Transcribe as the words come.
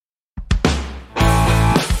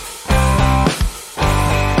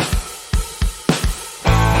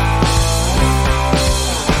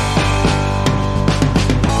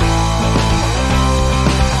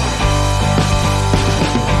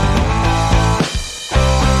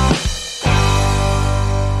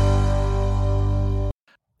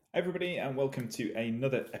everybody, and welcome to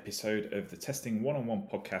another episode of the Testing One-on-One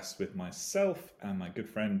podcast with myself and my good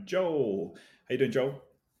friend Joel. How you doing, Joel?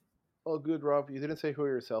 Oh, good, Rob. You didn't say who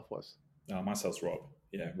yourself was. Myself's Rob.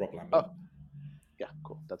 Yeah, Rob Lambert. Oh, yeah,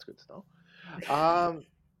 cool. That's good to know.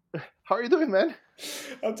 How are you doing, man?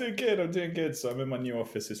 I'm doing good. I'm doing good. So I'm in my new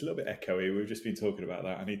office. It's a little bit echoey. We've just been talking about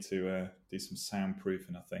that. I need to do some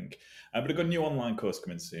soundproofing, I think. But I've got a new online course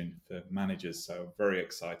coming soon for managers. So I'm very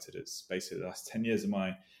excited. It's basically the last 10 years of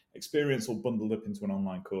my experience all bundled up into an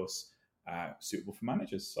online course suitable for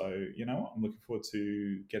managers. So, you know what? I'm looking forward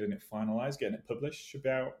to getting it finalized, getting it published. Should be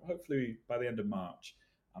out hopefully by the end of March,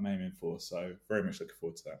 I'm aiming for. So very much looking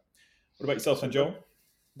forward to that. What about yourself, So and Joel?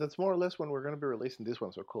 that's more or less when we're going to be releasing this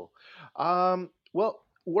one. So cool. Well,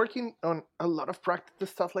 working on a lot of practice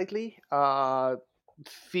stuff lately.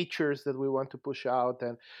 Features that we want to push out,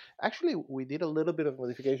 and actually, we did a little bit of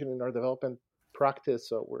modification in our development practice,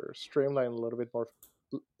 so we're streamlining a little bit more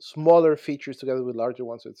smaller features together with larger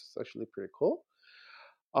ones. So it's actually pretty cool.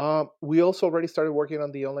 We also already started working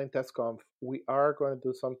on the online test conf. We are going to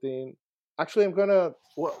do something. Actually, I'm gonna.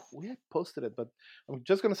 Well, we had posted it, but I'm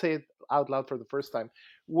just gonna say it out loud for the first time.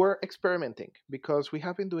 We're experimenting because we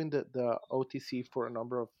have been doing the OTC for a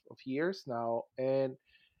number of years now, and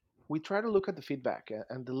we try to look at the feedback.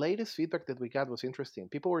 And the latest feedback that we got was interesting.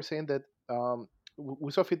 People were saying that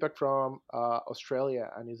we saw feedback from Australia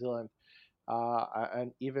and New Zealand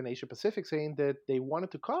and even Asia Pacific saying that they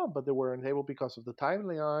wanted to come, but they weren't able because of the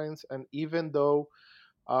timelines. And even though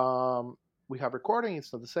we have recording,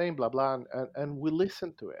 it's not the same, blah, blah. And we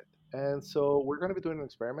listened to it. And so we're going to be doing an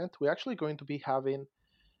experiment. We're actually going to be having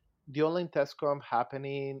the online testcom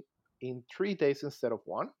happening in 3 days instead of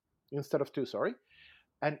one, instead of two, sorry.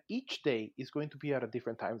 And each day is going to be at a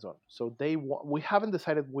different time zone. So we haven't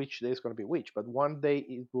decided which day is going to be which, but one day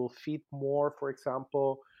it will fit more, for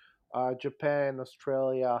example, Japan,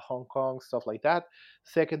 Australia, Hong Kong, stuff like that.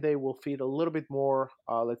 Second day will feed a little bit more,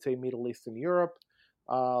 let's say, Middle East and Europe.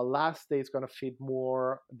 Last day is going to feed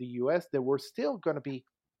more the US. There were still going to be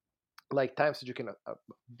like times that you can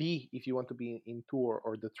be if you want to be in two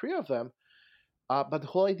or the three of them. But the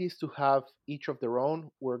whole idea is to have each of their own.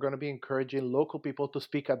 We're going to be encouraging local people to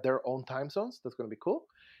speak at their own time zones. That's going to be cool.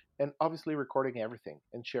 And obviously, recording everything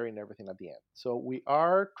and sharing everything at the end. So, we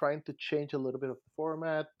are trying to change a little bit of the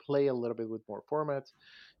format, play a little bit with more formats,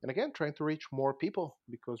 and again, trying to reach more people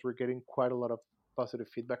because we're getting quite a lot of positive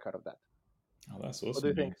feedback out of that. Oh, that's What do awesome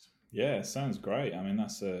you think? news. Yeah, it sounds great. I mean,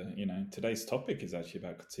 that's today's topic is actually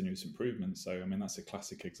about continuous improvement. So, I mean, that's a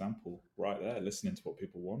classic example right there, listening to what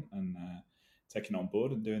people want and taking it on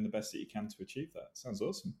board and doing the best that you can to achieve that. Sounds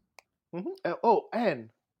awesome. Oh, and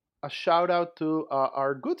a shout out to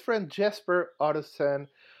our good friend Jesper Ottosen,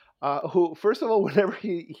 who, first of all, whenever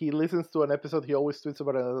he listens to an episode, he always tweets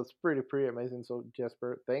about it. And that's pretty amazing. So,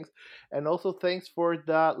 Jesper, thanks. And also, thanks for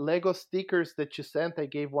the Lego stickers that you sent. I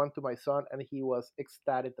gave one to my son, and he was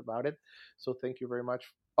ecstatic about it. So, thank you very much.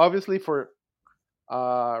 Obviously, for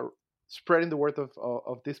uh, spreading the word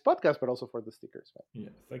of this podcast, but also for the stickers. Yeah,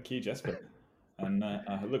 thank you, Jesper. And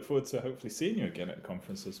I look forward to hopefully seeing you again at a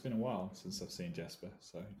conference. It's been a while since I've seen Jesper.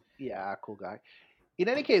 So, Yeah, cool guy. In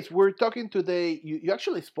any case, we're talking today. You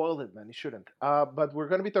actually spoiled it, man. You shouldn't. But we're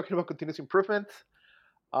going to be talking about continuous improvement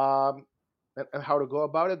um, and how to go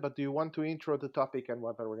about it. But do you want to intro the topic and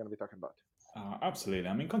what are we going to be talking about? absolutely.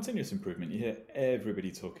 I mean, continuous improvement, you hear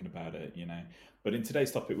everybody talking about it, But in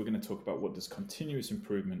today's topic, we're going to talk about what does continuous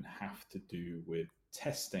improvement have to do with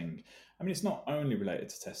testing. I mean, it's not only related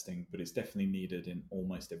to testing, but it's definitely needed in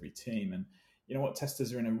almost every team. And you know what?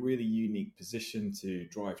 Testers are in a really unique position to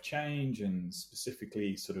drive change and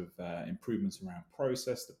specifically sort of improvements around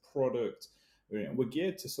process, the product. We're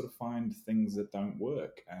geared to sort of find things that don't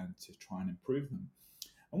work and to try and improve them.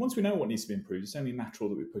 And once we know what needs to be improved, it's only natural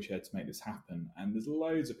that we push ahead to make this happen. And there's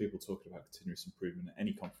loads of people talking about continuous improvement at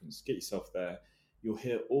any conference. Get yourself there. You'll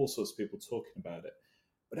hear all sorts of people talking about it.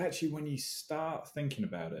 But actually, when you start thinking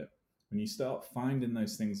about it, when you start finding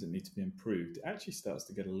those things that need to be improved, it actually starts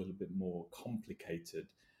to get a little bit more complicated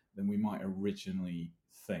than we might originally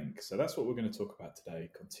think. So that's what we're going to talk about today,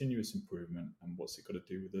 continuous improvement and what's it got to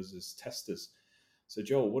do with us as testers. So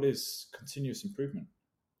Joel, what is continuous improvement?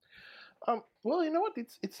 Well, you know what?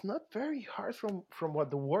 It's not very hard from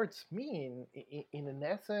what the words mean. In an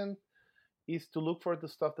essence, is to look for the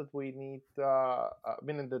stuff that we need,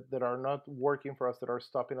 meaning that are not working for us, that are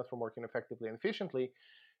stopping us from working effectively and efficiently,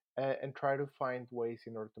 and try to find ways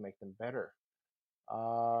in order to make them better.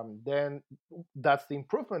 Then that's the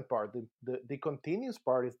improvement part. The continuous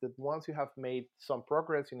part is that once you have made some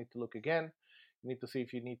progress, you need to look again. You need to see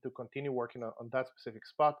if you need to continue working on that specific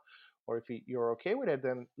spot, or if you're okay with it,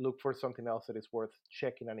 then look for something else that is worth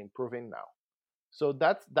checking and improving now. So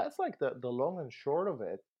that's like the long and short of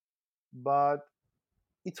it. But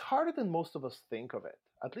it's harder than most of us think of it.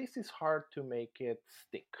 At least it's hard to make it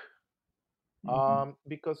stick. Hmm.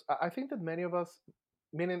 Because I think that many of us,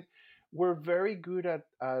 meaning we're very good at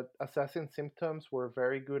assessing symptoms, we're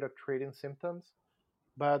very good at treating symptoms,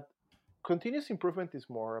 but continuous improvement is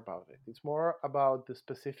more about it. It's more about the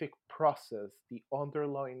specific process, the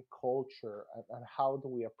underlying culture, and how do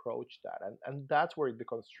we approach that. And that's where it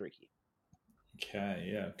becomes tricky.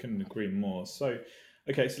 Okay, yeah, I couldn't agree more. So,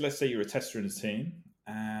 okay, so let's say you're a tester in a team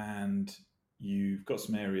and you've got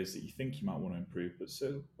some areas that you think you might want to improve, but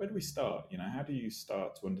so where do we start? How do you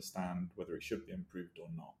start to understand whether it should be improved or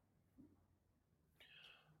not?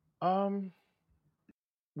 Um,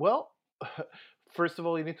 well, first of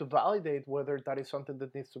all, you need to validate whether that is something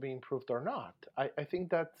that needs to be improved or not. I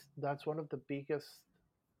think that's one of the biggest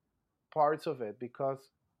parts of it, because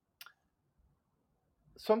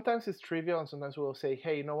sometimes it's trivial and sometimes we'll say,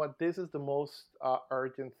 hey, you know what, this is the most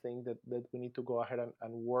urgent thing that we need to go ahead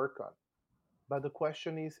and work on. But the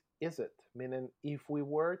question is it? Meaning, if we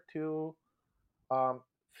were to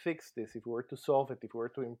fix this, if we were to solve it, if we were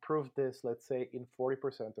to improve this, let's say in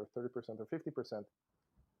 40% or 30% or 50%,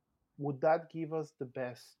 would that give us the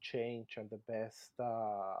best change and the best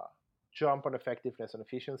jump on effectiveness and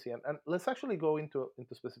efficiency? And let's actually go into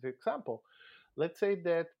specific example. Let's say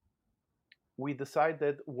that we decide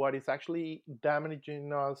that what is actually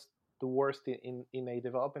damaging us the worst in a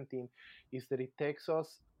development team is that it takes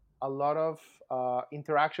us a lot of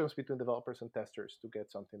interactions between developers and testers to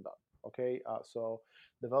get something done. Okay, so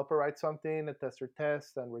developer writes something, a tester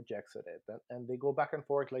tests and rejects it, and they go back and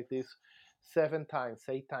forth like this 7 times,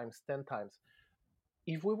 8 times, 10 times.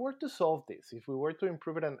 If we were to solve this, if we were to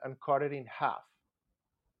improve it and cut it in half,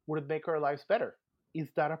 would it make our lives better? Is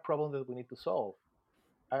that a problem that we need to solve?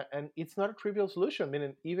 And it's not a trivial solution.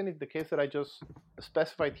 Meaning, even if the case that I just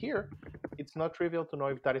specified here, it's not trivial to know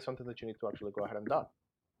if that is something that you need to actually go ahead and do.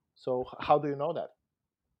 So how do you know that?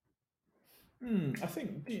 I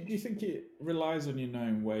think. Do you think it relies on you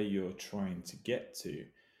knowing where you're trying to get to?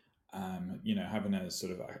 Having a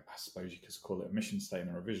sort of, I suppose you could call it a mission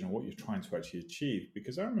statement or a vision of what you're trying to actually achieve.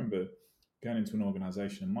 Because I remember going into an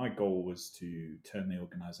organization, and my goal was to turn the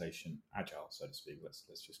organization agile, so to speak. Let's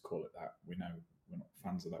just call it that. We know we're not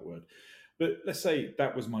fans of that word, but let's say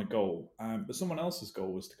that was my goal. But someone else's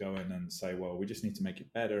goal was to go in and say, well, we just need to make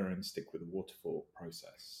it better and stick with the waterfall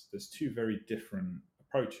process. There's two very different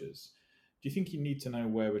approaches. Do you think you need to know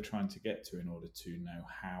where we're trying to get to in order to know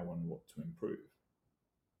how and what to improve?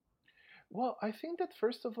 Well, I think that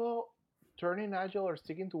first of all, turning agile or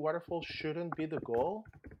sticking to waterfall shouldn't be the goal,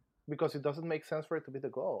 because it doesn't make sense for it to be the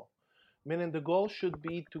goal. Meaning, the goal should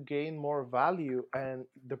be to gain more value, and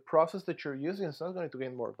the process that you're using is not going to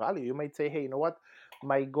gain more value. You might say, hey, you know what,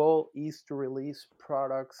 my goal is to release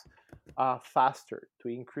products faster, to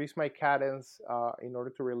increase my cadence in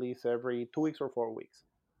order to release every 2 weeks or 4 weeks.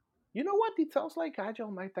 You know what, it sounds like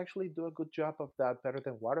agile might actually do a good job of that better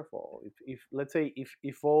than waterfall, if let's say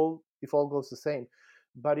if all goes the same.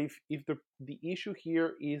 But if the issue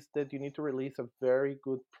here is that you need to release a very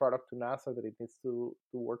good product to NASA, that it needs to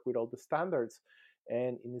work with all the standards,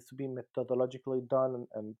 and it needs to be methodologically done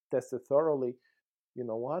and tested thoroughly, you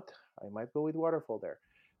know what, I might go with waterfall there.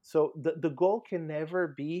 So the goal can never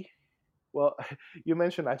be, well, you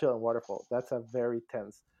mentioned agile and waterfall. That's a very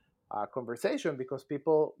tense conversation, because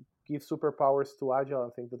people give superpowers to agile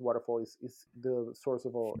and think that waterfall is the source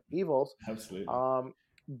of all evils. Absolutely. Um,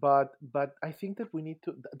 but I think that we need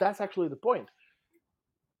to. That's actually the point.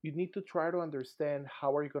 You need to try to understand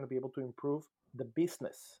how are you going to be able to improve the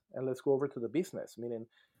business. And let's go over to the business. Meaning,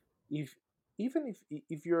 if even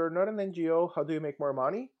if you're not an NGO, how do you make more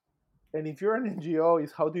money? And if you're an NGO,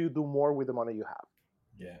 is how do you do more with the money you have?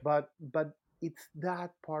 Yeah. But it's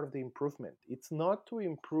that part of the improvement. It's not to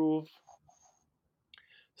improve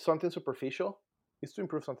something superficial, it's to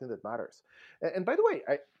improve something that matters. And by the way,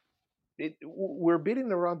 we're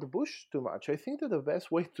beating around the bush too much. I think that the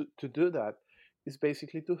best way to do that is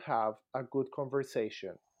basically to have a good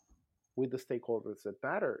conversation with the stakeholders that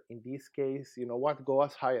matter. In this case, you know what, go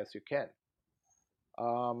as high as you can.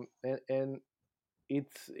 And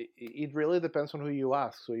it really depends on who you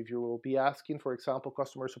ask. So if you will be asking, for example,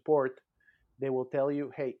 customer support, they will tell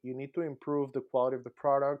you, hey, you need to improve the quality of the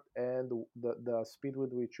product and the speed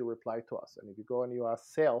with which you reply to us. And if you go and you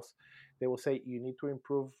ask sales, they will say you need to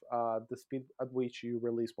improve the speed at which you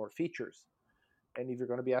release more features. And if you're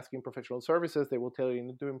going to be asking professional services, they will tell you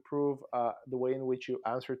need to improve the way in which you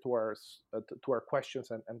answer to our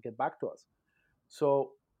questions and get back to us.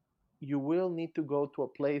 So you will need to go to a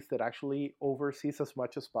place that actually oversees as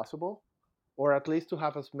much as possible, or at least to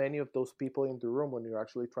have as many of those people in the room when you're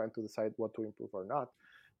actually trying to decide what to improve or not.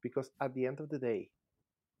 Because at the end of the day,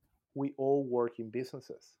 we all work in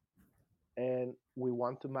businesses and we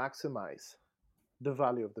want to maximize the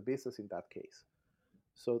value of the business in that case.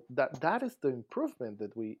 So that is the improvement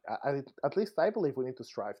that at least I believe we need to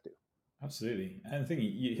strive to. Absolutely. And the thing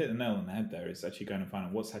you hit the nail on the head there is actually going to find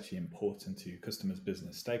out what's actually important to customers,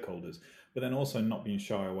 business, stakeholders, but then also not being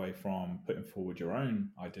shy away from putting forward your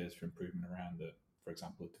own ideas for improvement around the, for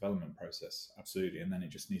example, the development process. Absolutely. And then it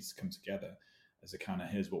just needs to come together as a kind of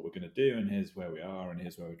here's what we're going to do and here's where we are and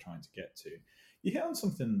here's where we're trying to get to. You hit on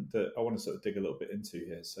something that I want to sort of dig a little bit into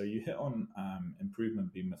here. So you hit on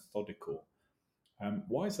improvement being methodical.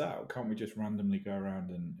 Why is that? Can't we just randomly go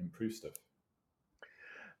around and improve stuff?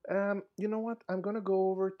 You know what? I'm gonna go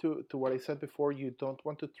over to what I said before. You don't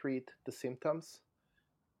want to treat the symptoms.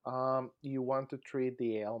 You want to treat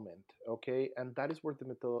the ailment, okay? And that is where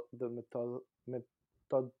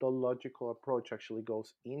methodological approach actually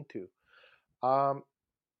goes into. Um,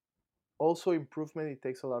 Also, improvement, it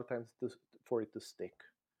takes a lot of time for it to stick,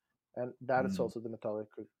 and that is Mm, also the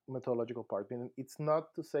methodological part. Meaning, it's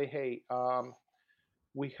not to say, hey,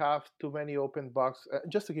 we have too many open bugs.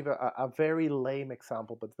 Just to give a very lame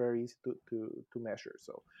example, but very easy to measure.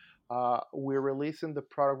 So, we're releasing the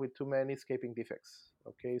product with too many escaping defects.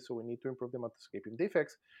 Okay, so we need to improve the amount of escaping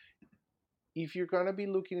defects. If you're going to be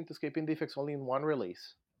looking into escaping defects only in one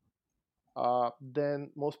release, then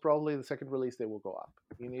most probably the second release they will go up.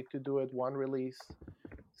 You need to do it one release,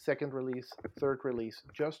 second release, third release,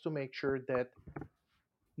 just to make sure that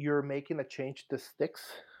you're making a change that sticks,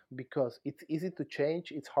 because it's easy to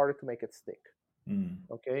change, it's harder to make it stick. mm.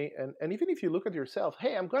 Okay, and even if you look at yourself,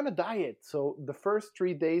 hey, I'm gonna diet, so the first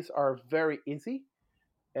 3 days are very easy,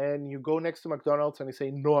 and you go next to McDonald's and you say,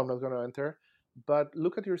 no, I'm not gonna enter. But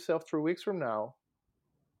look at yourself 3 weeks from now,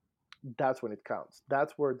 that's when it counts.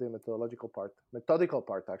 That's where the methodical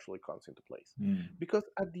part actually comes into place. Mm. Because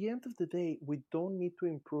at the end of the day, we don't need to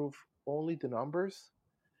improve only the numbers,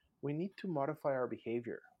 we need to modify our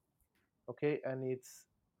behavior. Okay, and it's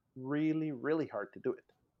really, really hard to do it.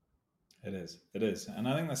 It is. It is, and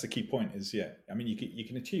I think that's a key point. Is yeah, I mean, you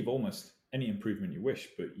can achieve almost any improvement you wish,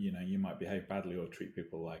 but you might behave badly or treat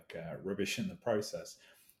people like rubbish in the process,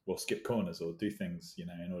 or skip corners or do things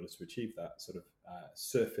in order to achieve that sort of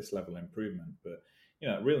surface level improvement. But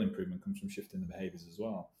real improvement comes from shifting the behaviors as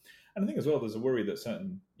well. And I think as well, there's a worry that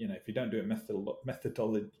certain if you don't do it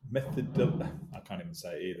I can't even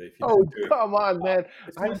say it either. If you Oh, don't do it, come on, man.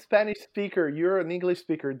 it's I'm fine. Spanish speaker. You're an English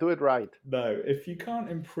speaker. Do it right. No, if you can't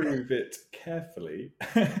improve it carefully,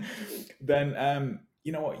 then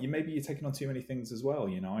you know what? You're taking on too many things as well.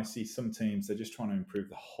 I see some teams they're just trying to improve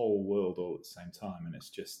the whole world all at the same time, and it's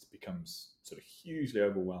just becomes sort of hugely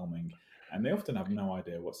overwhelming. And they often have no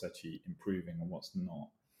idea what's actually improving and what's not.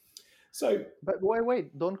 So, But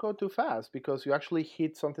wait, don't go too fast, because you actually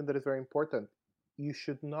hit something that is very important. You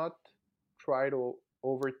should not try to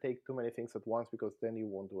overtake too many things at once, because then you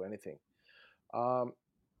won't do anything. Um,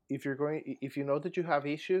 if you know that you have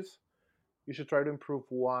issues, you should try to improve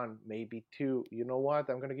one, maybe two. You know what?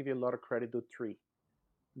 I'm going to give you a lot of credit to three.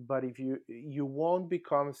 But if you won't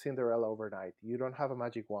become Cinderella overnight. You don't have a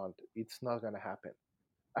magic wand. It's not going to happen.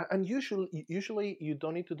 And usually you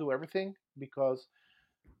don't need to do everything, because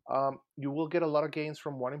you will get a lot of gains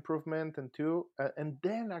from one improvement and two, and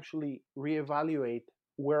then actually reevaluate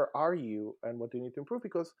where are you and what do you need to improve.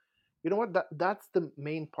 Because you know what, that's the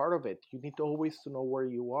main part of it. You need to always to know where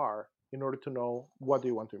you are in order to know what do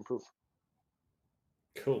you want to improve.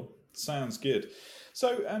 cool. Sounds good.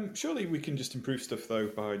 So, surely we can just improve stuff though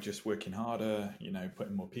by just working harder,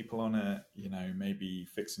 putting more people on it, maybe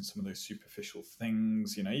fixing some of those superficial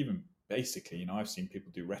things, even basically, I've seen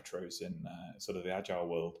people do retros in sort of the agile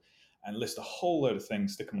world and list a whole load of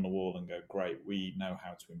things, stick them on the wall and go, great, we know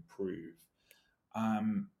how to improve.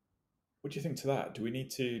 Um, what do you think to that? Do we need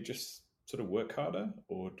to just sort of work harder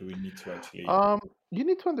or do we need to actually? um, you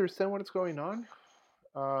need to understand what is going on,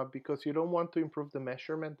 because you don't want to improve the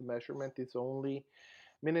measurement. The measurement is only,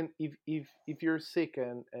 meaning, if you're sick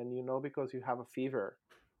and you know, because you have a fever,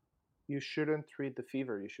 you shouldn't treat the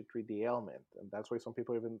fever, you should treat the ailment. And that's why some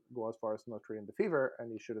people even go as far as not treating the fever,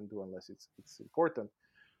 and you shouldn't do unless it's important.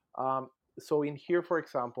 um, so in here, for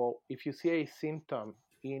example, if you see a symptom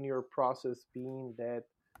in your process being that,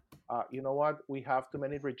 you know what, we have too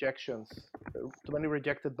many rejections, too many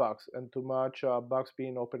rejected bugs, and too much bugs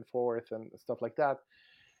being open forth and stuff like that,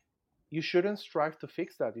 you shouldn't strive to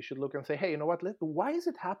fix that. You should look and say, hey, you know what, why is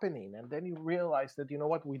it happening? And then you realize that, you know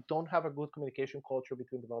what, we don't have a good communication culture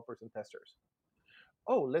between developers and testers.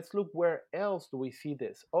 oh, let's look where else do we see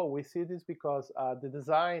this. Oh, we see this because the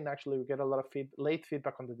design, actually, we get a lot of late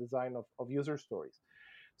feedback on the design of user stories.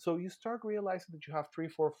 So you start realizing that you have 3,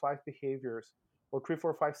 4, 5 behaviors or 3,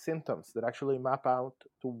 4, 5 symptoms that actually map out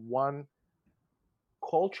to one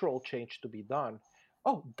cultural change to be done.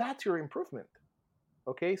 Oh, that's your improvement.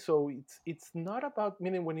 Okay, so it's not about,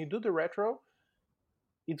 meaning when you do the retro,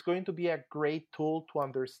 it's going to be a great tool to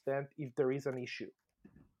understand if there is an issue.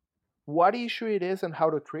 What issue it is and how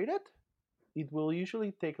to treat it, it will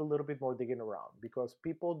usually take a little bit more digging around because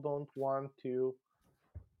people don't want to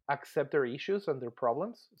accept their issues and their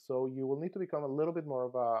problems. So you will need to become a little bit more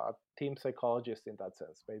of a team psychologist in that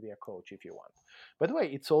sense, maybe a coach if you want. By the way,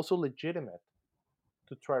 it's also legitimate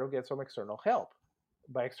to try to get some external help.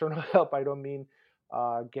 By external help, I don't mean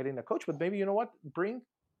getting a coach, but maybe, you know what, bring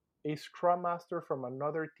a scrum master from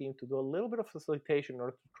another team to do a little bit of facilitation in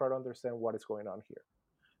order to try to understand what is going on here.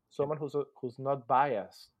 Someone who's not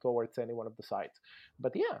biased towards any one of the sides.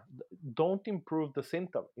 But yeah, don't improve the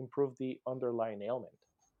symptom, improve the underlying ailment.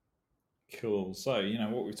 Cool. So,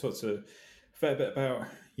 what we've talked a fair bit about,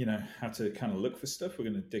 how to kind of look for stuff. We're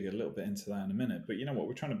going to dig a little bit into that in a minute. But you know what?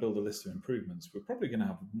 We're trying to build a list of improvements. We're probably going to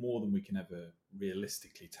have more than we can ever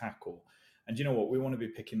realistically tackle. And you know what? We want to be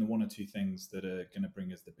picking the one or two things that are going to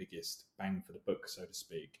bring us the biggest bang for the buck, so to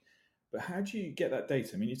speak. But how do you get that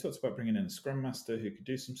data? I mean, you talked about bringing in a scrum master who could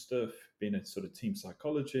do some stuff, being a sort of team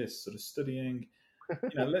psychologist, sort of studying.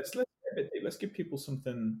 Let's give people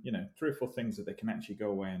something, 3 or 4 things that they can actually go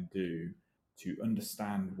away and do to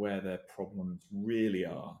understand where their problems really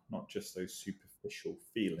are, not just those superficial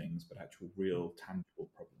feelings, but actual real tangible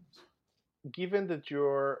problems. Given that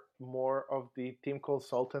you're more of the team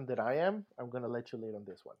consultant than I am, I'm going to let you lead on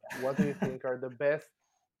this one. What do you think are the best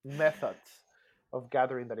methods of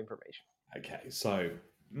gathering that information? Okay, so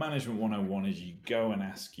management 101 is you go and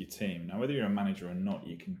ask your team. Now, whether you're a manager or not,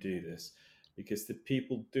 you can do this because the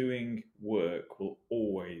people doing work will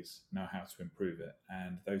always know how to improve it.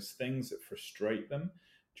 And those things that frustrate them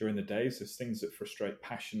during the days, those things that frustrate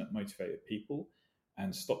passionate, motivated people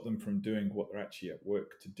and stop them from doing what they're actually at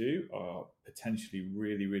work to do are potentially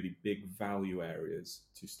really, really big value areas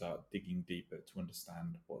to start digging deeper to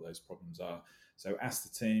understand what those problems are. So ask the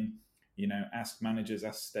team, ask managers,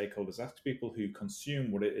 ask stakeholders, ask people who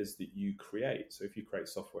consume what it is that you create. So if you create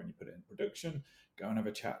software and you put it in production, go and have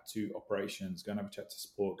a chat to operations, go and have a chat to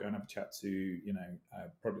support, go and have a chat to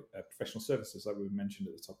professional services, like we mentioned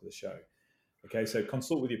at the top of the show. Okay, so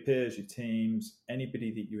consult with your peers, your teams,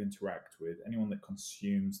 anybody that you interact with, anyone that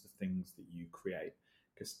consumes the things that you create,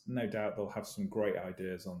 because no doubt they'll have some great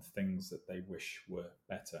ideas on things that they wish were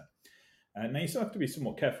better. Now, you still have to be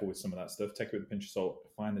somewhat careful with some of that stuff. Take it with a pinch of salt,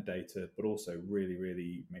 find the data, but also really,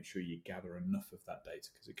 really make sure you gather enough of that data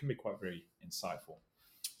because it can be quite very insightful.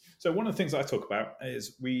 So one of the things I talk about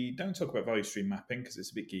is we don't talk about value stream mapping because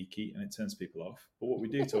it's a bit geeky and it turns people off. But what we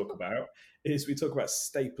do talk about is we talk about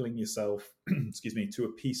stapling yourself, excuse me, to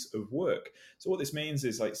a piece of work. So what this means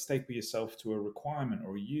is like staple yourself to a requirement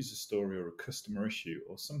or a user story or a customer issue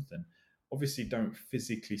or something. Obviously, don't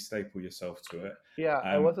physically staple yourself to it. Yeah,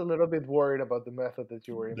 I Um, was a little bit worried about the method that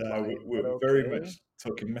you were no, implying, but we're very okay. much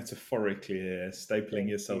talking metaphorically here, stapling Thank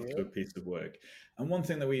yourself to a you. piece of work. And one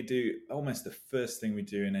thing that we do, almost the first thing we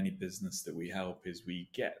do in any business that we help, is we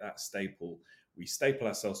get that staple, we staple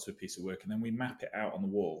ourselves to a piece of work, and then we map it out on the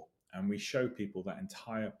wall. And we show people that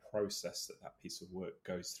entire process that that piece of work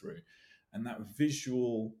goes through. And that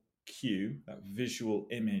visual cue, that visual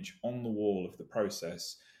image on the wall of the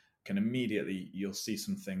process can immediately, you'll see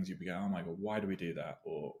some things, you'll be going, oh my God, why do we do that?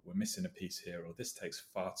 Or we're missing a piece here, or this takes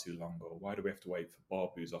far too long, or why do we have to wait for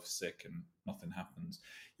Bob who's off sick and nothing happens?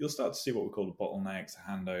 You'll start to see what we call the bottlenecks, the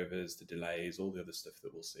handovers, the delays, all the other stuff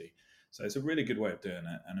that we'll see. So it's a really good way of doing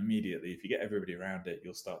it. And immediately, if you get everybody around it,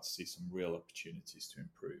 you'll start to see some real opportunities to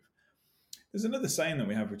improve. There's another saying that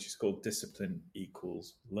we have, which is called discipline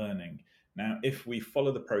equals learning. Now, if we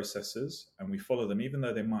follow the processes and we follow them, even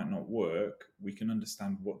though they might not work, we can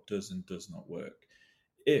understand what does and does not work.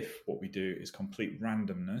 If what we do is complete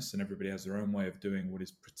randomness and everybody has their own way of doing what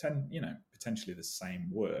is potentially the same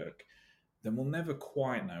work, then we'll never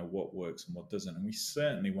quite know what works and what doesn't. And we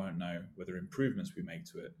certainly won't know whether improvements we make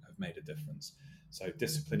to it have made a difference. So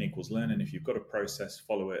discipline equals learning. If you've got a process,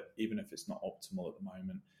 follow it, even if it's not optimal at the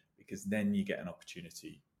moment, because then you get an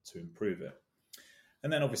opportunity to improve it.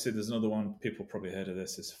 And then obviously there's another one, people probably heard of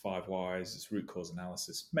this, it's 5 whys, it's root cause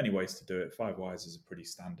analysis. Many ways to do it. 5 whys is a pretty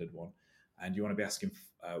standard one. And you want to be asking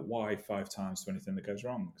why 5 times to anything that goes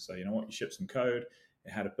wrong. So you know what, you ship some code, it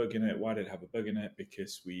had a bug in it. Why did it have a bug in it?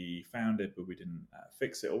 Because we found it, but we didn't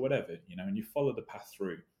fix it or whatever, and you follow the path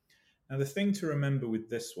through. Now, the thing to remember with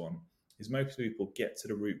this one is most people get to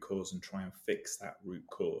the root cause and try and fix that root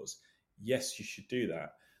cause. Yes, you should do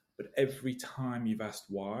that. But every time you've asked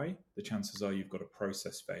why, the chances are you've got a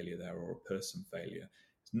process failure there or a person failure.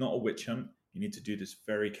 It's not a witch hunt. You need to do this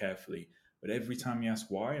very carefully. But every time you ask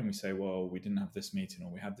why, and we say, well, we didn't have this meeting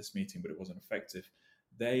or we had this meeting, but it wasn't effective,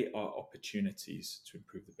 they are opportunities to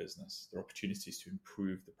improve the business. They're opportunities to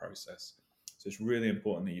improve the process. So it's really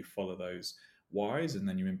important that you follow those whys and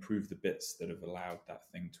then you improve the bits that have allowed that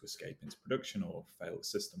thing to escape into production or fail the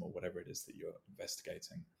system or whatever it is that you're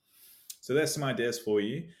investigating. So there's some ideas for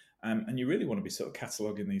you. And you really want to be sort of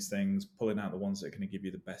cataloging these things, pulling out the ones that are going to give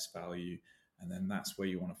you the best value. And then that's where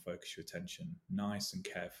you want to focus your attention nice and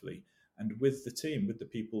carefully. And with the team, with the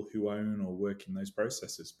people who own or work in those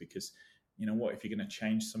processes, because you know what, if you're going to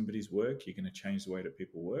change somebody's work, you're going to change the way that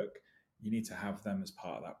people work. You need to have them as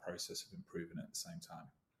part of that process of improving at the same time.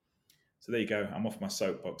 So there you go. I'm off my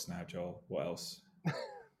soapbox now, Joel. What else?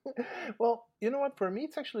 Well, you know what? For me,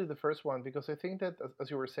 it's actually the first one because I think that, as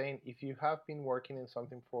you were saying, if you have been working in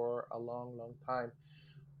something for a long, long time,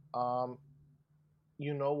 um,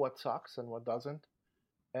 you know what sucks and what doesn't.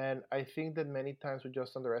 And I think that many times we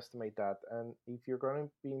just underestimate that. And if you're going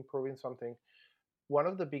to be improving something, one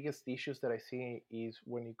of the biggest issues that I see is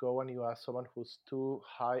when you go and you ask someone who's too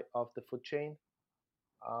high up the food chain,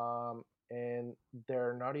 and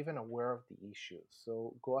they're not even aware of the issues.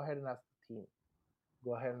 So go ahead and ask the team.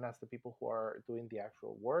 Go ahead and ask the people who are doing the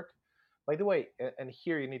actual work. By the way, and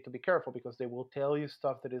here you need to be careful because they will tell you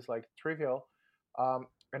stuff that is like trivial,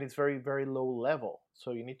 and it's very, very low level.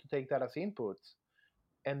 So you need to take that as inputs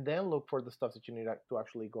and then look for the stuff that you need to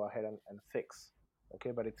actually go ahead and fix.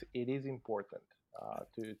 Okay, but it is important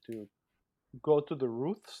to go to the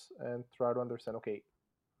roots and try to understand. Okay,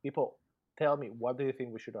 people, tell me what do you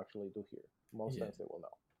think we should actually do here. Most Yeah. times they will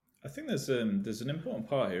know. I think there's an important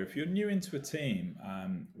part here. If you're new into a team,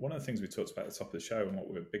 one of the things we talked about at the top of the show and what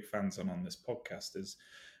we're big fans on this podcast is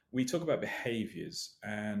we talk about behaviors.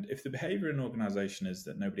 And if the behavior in an organization is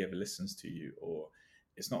that nobody ever listens to you, or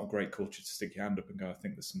it's not a great culture to stick your hand up and go, I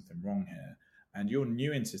think there's something wrong here, and you're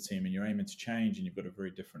new into the team and you're aiming to change and you've got a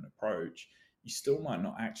very different approach, you still might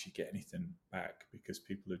not actually get anything back because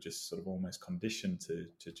people are just sort of almost conditioned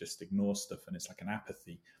to just ignore stuff, and it's like an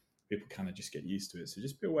apathy. People kind of just get used to it. So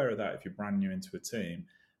just be aware of that if you're brand new into a team,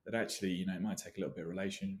 that actually, you know, it might take a little bit of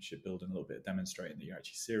relationship building, a little bit of demonstrating that you're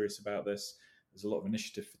actually serious about this. There's a lot of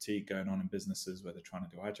initiative fatigue going on in businesses where they're trying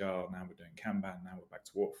to do agile. Now we're doing Kanban. Now we're back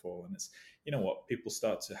to waterfall. And it's, you know what, people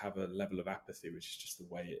start to have a level of apathy, which is just the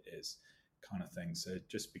way it is, kind of thing. So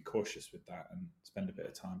just be cautious with that and spend a bit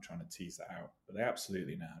of time trying to tease that out. But they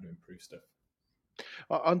absolutely know how to improve stuff.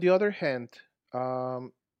 On the other hand,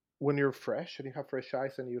 when you're fresh and you have fresh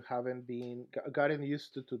eyes and you haven't been gotten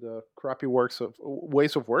used to the crappy works of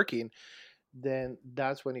ways of working, then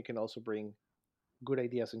that's when you can also bring good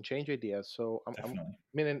ideas and change ideas. So I'm Definitely.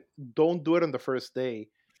 meaning don't do it on the first day,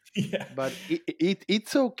 Yeah. but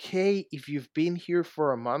it's okay if you've been here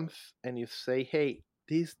for a month and you say, hey,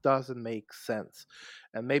 this doesn't make sense.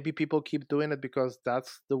 And maybe people keep doing it because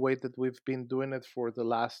that's the way that we've been doing it for the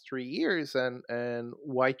last 3 years, and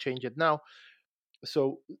why change it now?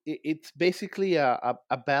 So it's basically a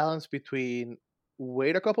balance between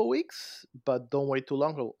wait a couple weeks, but don't wait too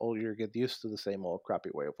long, or you get used to the same old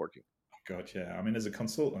crappy way of working. God, yeah. I mean, as a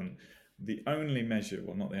consultant, the only measure,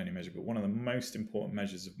 well, not the only measure, but one of the most important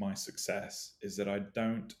measures of my success is that I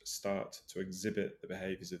don't start to exhibit the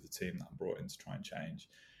behaviors of the team that I'm brought in to try and change.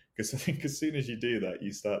 Because I think as soon as you do that,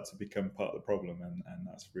 you start to become part of the problem, and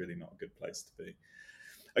that's really not a good place to be.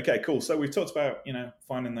 Okay, cool. So we've talked about, you know,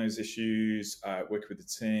 finding those issues, working with the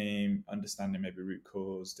team, understanding maybe root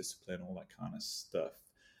cause, discipline, all that kind of stuff.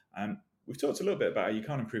 We've talked a little bit about how you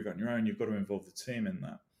can't improve it on your own. You've got to involve the team in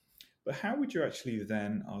that. But how would you actually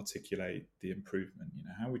then articulate the improvement? You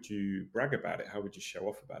know, how would you brag about it? How would you show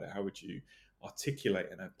off about it? How would you articulate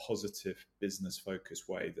in a positive, business-focused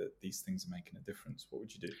way that these things are making a difference? What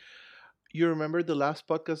would you do? You remember the last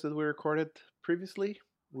podcast that we recorded previously? I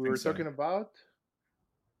We think were so. talking about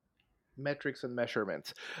metrics and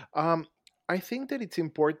measurements. Um, I think that it's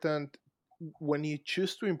important when you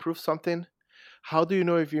choose to improve something. How do you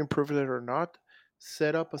know if you improved it or not?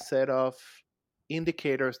 Set up a set of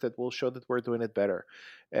indicators that will show that we're doing it better.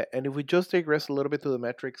 And if we just digress a little bit to the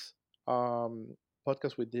metrics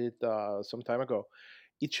podcast we did some time ago,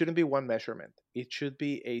 it shouldn't be one measurement. It should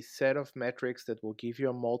be a set of metrics that will give you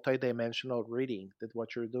a multi-dimensional reading that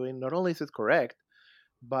what you're doing, not only is it correct,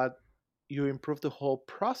 but you improve the whole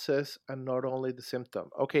process and not only the symptom.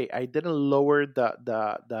 Okay, I didn't lower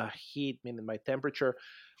the heat, meaning my temperature,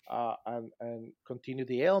 and continue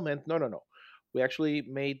the ailment. No, no, no. We actually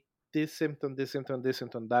made this symptom, this symptom, this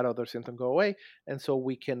symptom, that other symptom go away. And so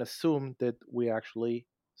we can assume that we actually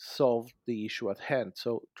solved the issue at hand.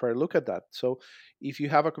 So try to look at that. So if you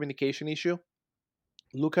have a communication issue,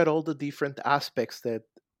 look at all the different aspects that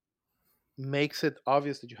makes it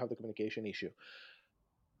obvious that you have the communication issue.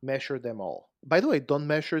 Measure them all. By the way, don't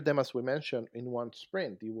measure them as we mentioned in one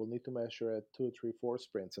sprint. You will need to measure at 2, 3, 4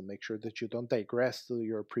 sprints and make sure that you don't digress to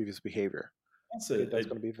your previous behavior. That's Okay, that's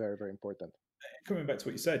going to be very, very important. coming back to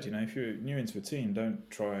what you said, if you're new into a team, don't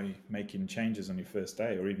try making changes on your first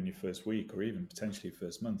day or even your first week or even potentially your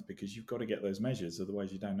first month, because you've got to get those measures.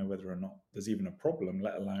 Otherwise, you don't know whether or not there's even a problem,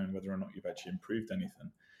 let alone whether or not you've actually improved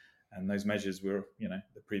anything. And those measures were,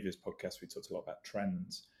 the previous podcast, we talked a lot about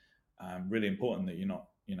trends. Really important that you're not,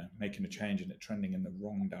 making a change and it trending in the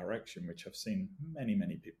wrong direction, which I've seen many,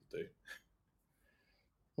 many people do.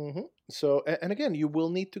 Mm-hmm. So, and again, you will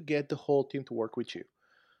need to get the whole team to work with you.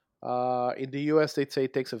 In the US, they'd say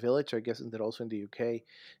it takes a village. I guess that also in the UK,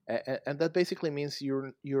 and that basically means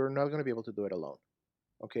you're not going to be able to do it alone.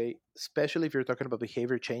 Okay, especially if you're talking about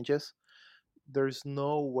behavior changes. There's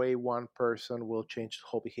no way one person will change the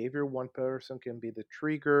whole behavior. One person can be the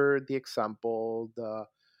trigger, the example, the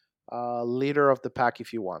leader of the pack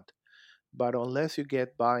if you want. But unless you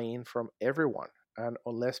get buy-in from everyone, and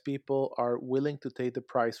unless people are willing to take the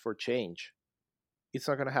price for change, it's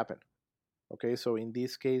not going to happen. Okay, so in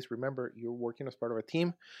this case, remember, you're working as part of a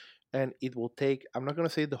team, and it will take, I'm not going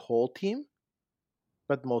to say the whole team,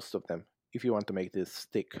 but most of them, if you want to make this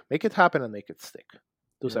stick. Make it happen and make it stick.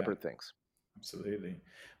 Two separate things. Absolutely.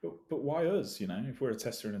 But why us? If we're a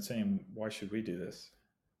tester in a team, why should we do this?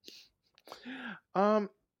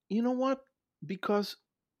 You know what? Because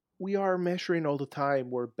we are measuring all the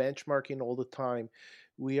time, we're benchmarking all the time.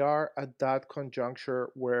 We are at that conjuncture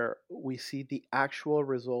where we see the actual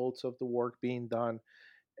results of the work being done,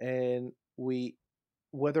 and we,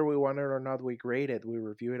 whether we want it or not, we grade it, we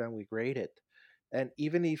review it, and we grade it. And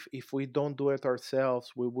even if we don't do it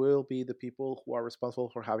ourselves, we will be the people who are responsible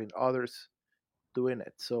for having others doing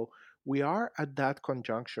it. So we are at that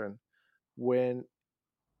conjunction when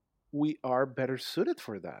we are better suited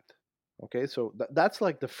for that. Okay, so that's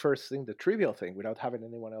like the first thing, the trivial thing, without having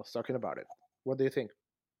anyone else talking about it. What do you think?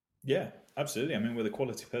 Yeah, absolutely. I mean, we're the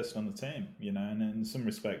quality person on the team, and in some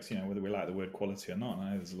respects, whether we like the word quality or not,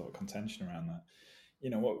 I know there's a lot of contention around that.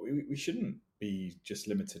 What we shouldn't be just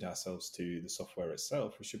limited ourselves to the software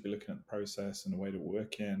itself. We should be looking at the process and the way that we're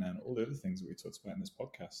working and all the other things that we talked about in this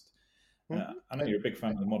podcast. Mm-hmm. I know you're a big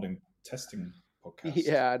fan of the modern testing podcast.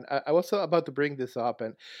 Yeah, and I was about to bring this up,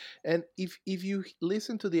 and if you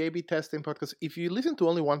listen to the A/B testing podcast, if you listen to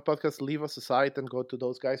only one podcast, leave us aside and go to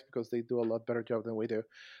those guys because they do a lot better job than we do.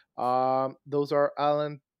 Those are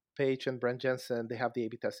Alan Page and Brent Jensen. They have the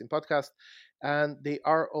A/B testing podcast, and they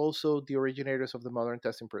are also the originators of the modern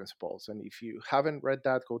testing principles. And if you haven't read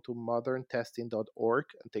that, go to moderntesting.org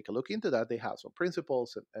and take a look into that. They have some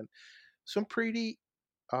principles and some pretty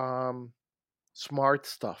smart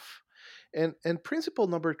stuff. And principle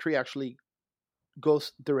number 3 actually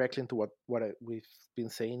goes directly into what we've been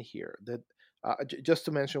saying here. That just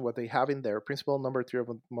to mention what they have in there, principle number 3 of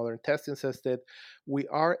modern testing says that we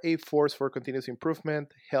are a force for continuous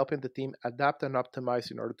improvement, helping the team adapt and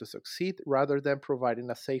optimize in order to succeed, rather than providing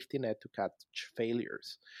a safety net to catch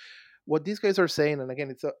failures. What these guys are saying, and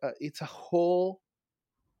again, it's a whole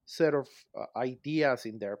set of ideas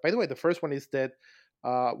in there. By the way, the first one is that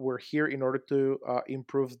we're here in order to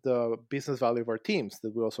improve the business value of our teams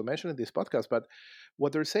that we also mentioned in this podcast. But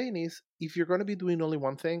what they're saying is if you're going to be doing only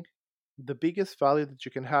one thing, the biggest value that you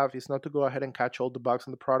can have is not to go ahead and catch all the bugs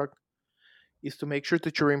in the product, is to make sure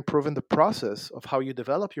that you're improving the process of how you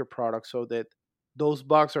develop your product so that those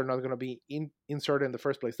bugs are not going to be inserted in the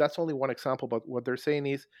first place. That's only one example, but what they're saying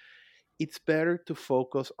is it's better to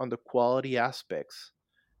focus on the quality aspects,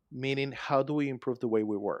 meaning how do we improve the way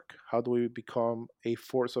we work, how do we become a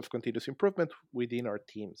force of continuous improvement within our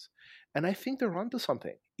teams. And I think they're onto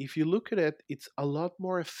something. If you look at it, it's a lot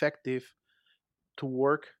more effective to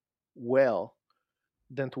work well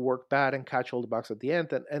than to work bad and catch all the bugs at the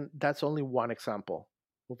end. And that's only one example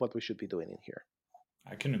of what we should be doing in here.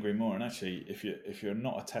 I couldn't agree more. And actually, if you're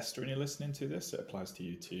not a tester and you're listening to this, it applies to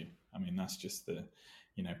you too. I mean, that's just the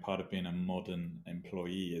part of being a modern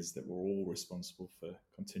employee is that we're all responsible for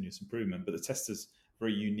continuous improvement. But the tester's a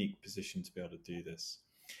very unique position to be able to do this.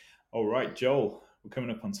 All right, Joel, we're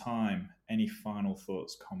coming up on time. Any final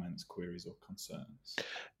thoughts, comments, queries, or concerns?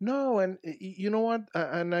 No, and you know what?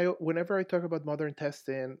 And whenever I talk about modern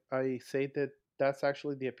testing, I say that that's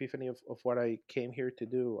actually the epiphany of what I came here to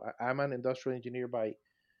do. I'm an industrial engineer by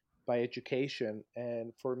education,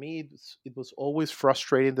 and for me, it was always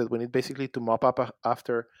frustrating that we need basically to mop up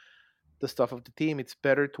after the stuff of the team. It's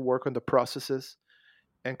better to work on the processes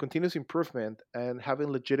and continuous improvement and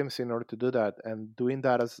having legitimacy in order to do that, and doing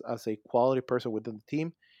that as a quality person within the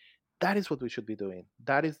team. That is what we should be doing.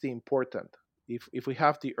 That is the important. If we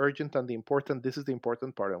have the urgent and the important, this is the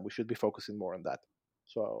important part, and we should be focusing more on that.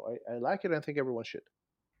 So I like it, and I think everyone should.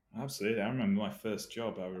 Absolutely. I remember my first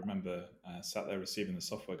job. I remember sat there receiving the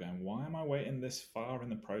software going, why am I waiting this far in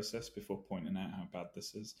the process before pointing out how bad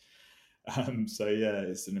this is? So, yeah,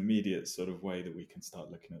 it's an immediate sort of way that we can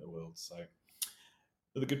start looking at the world. So,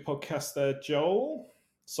 another good podcast there, Joel.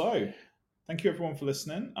 So, thank you everyone for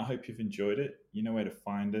listening. I hope you've enjoyed it. You know where to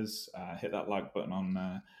find us. Hit that like button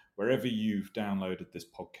on wherever you've downloaded this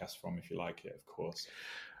podcast from, if you like it, of course.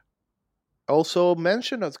 Also,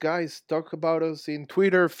 mention us, guys. Talk about us in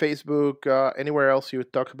Twitter, Facebook, anywhere else you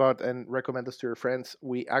talk about, and recommend us to your friends.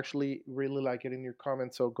 We actually really like getting your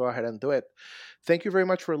comments, so go ahead and do it. Thank you very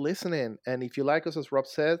much for listening. And if you like us, as Rob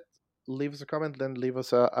said, leave us a comment, then leave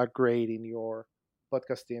us a grade in your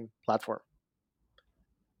podcasting platform.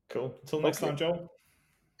 Cool. Until next Okay. time, Joel.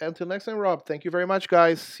 Until next time, Rob. Thank you very much,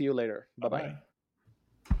 guys. See you later. Bye bye. Bye-bye.